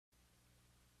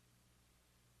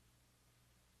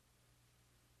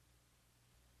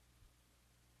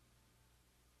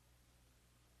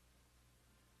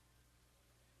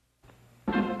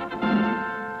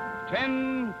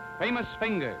10 famous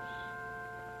fingers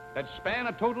that span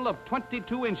a total of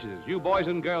 22 inches. You boys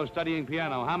and girls studying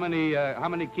piano, how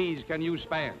many keys can you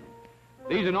span?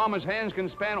 These enormous hands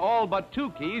can span all but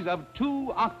 2 keys of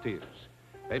 2 octaves.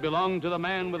 They belong to the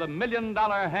man with $1 million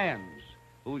hands,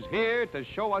 who's here to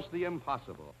show us the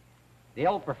impossible. The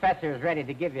old professor is ready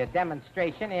to give you a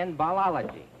demonstration in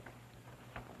ballology.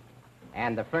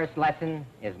 And the first lesson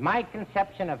is my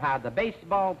conception of how the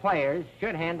baseball players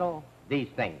should handle these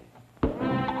things.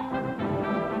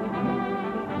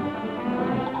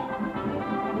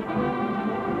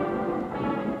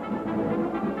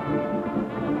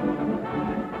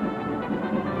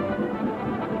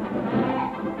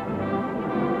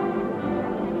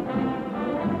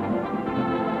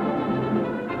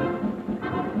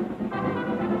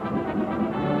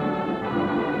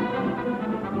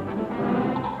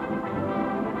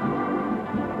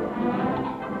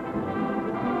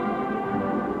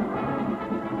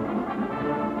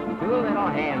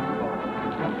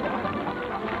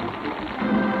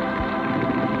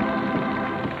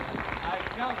 I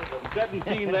counted them.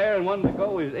 17 there and 1 to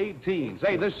go is 18.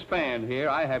 Say, this span here,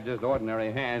 I have just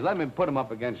ordinary hands. Let me put them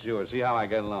up against yours, see how I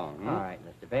get along. All right,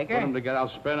 Mr. Baker. Put them together.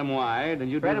 I'll spread them wide, and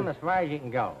you spread them as far as you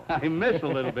can go. I miss a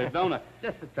little bit, don't I?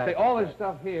 Just a touch. Say, all this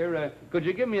stuff here, could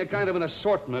you give me a kind of an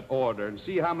assortment order and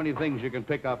see how many things you can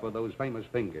pick up with those famous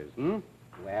fingers, hmm?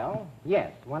 Well,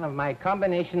 yes, one of my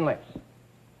combination lifts.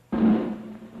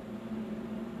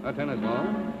 A tennis ball,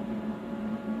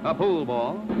 a pool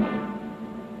ball,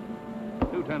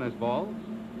 2 tennis balls,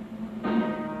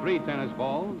 3 tennis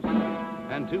balls,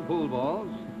 and 2 pool balls,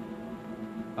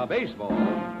 a baseball,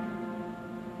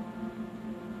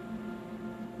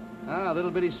 a little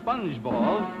bitty sponge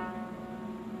ball.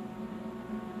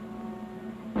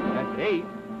 That's 8.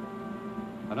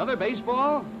 Another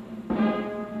baseball,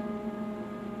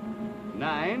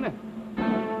 9,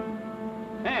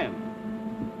 10.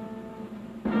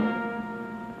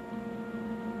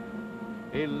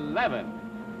 11.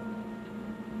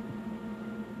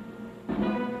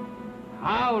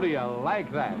 How do you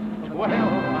like that? 12.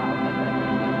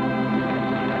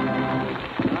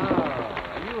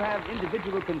 And you have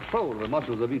individual control of the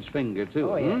muscles of each finger,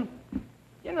 too. Oh, yeah.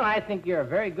 You know, I think you're a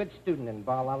very good student in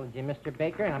ballology, Mr.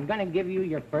 Baker, and I'm going to give you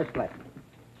your first lesson.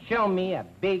 Show me a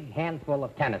big handful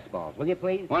of tennis balls, will you,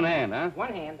 please? One hand, huh?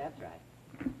 One hand, that's right.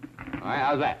 All right,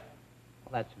 how's that?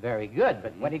 Well, that's very good,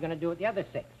 but what are you going to do with the other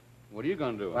 6? What are you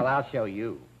going to do? Well, I'll show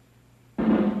you. Well,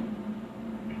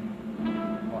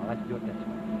 let's do it this way.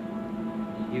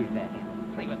 Just use that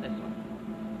hand. Play with this one.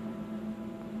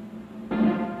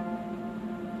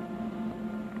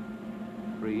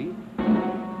 Three,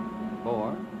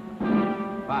 4,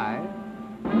 5,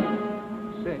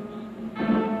 6,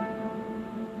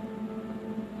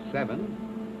 7,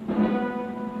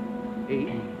 8,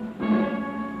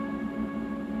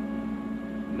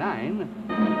 9.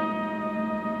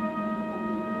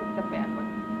 It's a bad one.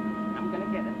 I'm going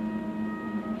to get it.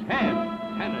 10.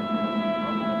 Tennis.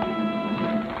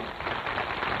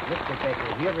 Mr. Baker,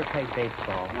 have you ever played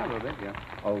baseball? A little bit, yeah.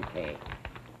 Okay.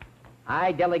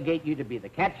 I delegate you to be the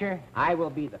catcher, I will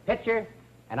be the pitcher,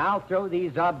 and I'll throw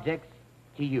these objects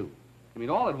to you. You mean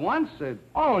all at once?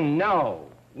 Oh, no.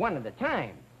 One at a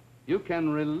time. You can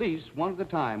release one at a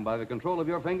time by the control of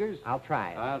your fingers? I'll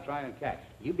try it. I'll try and catch.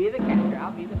 You be the catcher,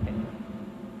 I'll be the pitcher.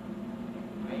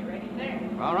 Are you ready, sir?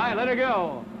 All right, let her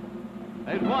go.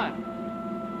 There's 1,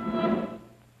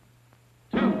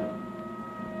 2,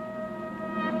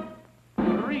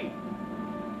 3,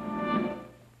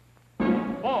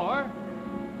 4,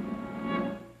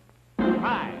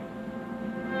 5,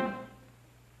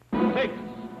 6,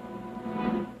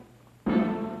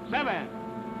 7,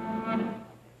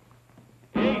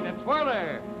 8, a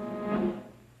twirler.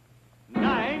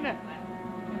 9,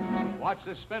 watch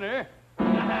the spinner. 10.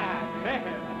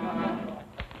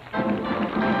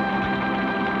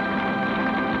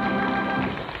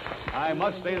 I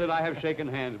must say that I have shaken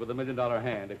hands with $1 million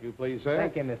hand, if you please, sir.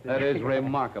 Thank you, Mr. That is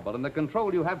remarkable. And the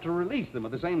control, you have to release them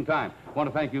at the same time. I want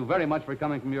to thank you very much for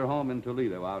coming from your home in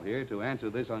Toledo out here to answer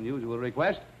this unusual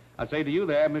request. I say to you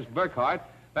there, Miss Burkhart,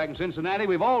 back in Cincinnati,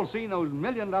 we've all seen those $1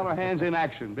 million hands in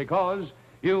action because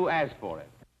you asked for it.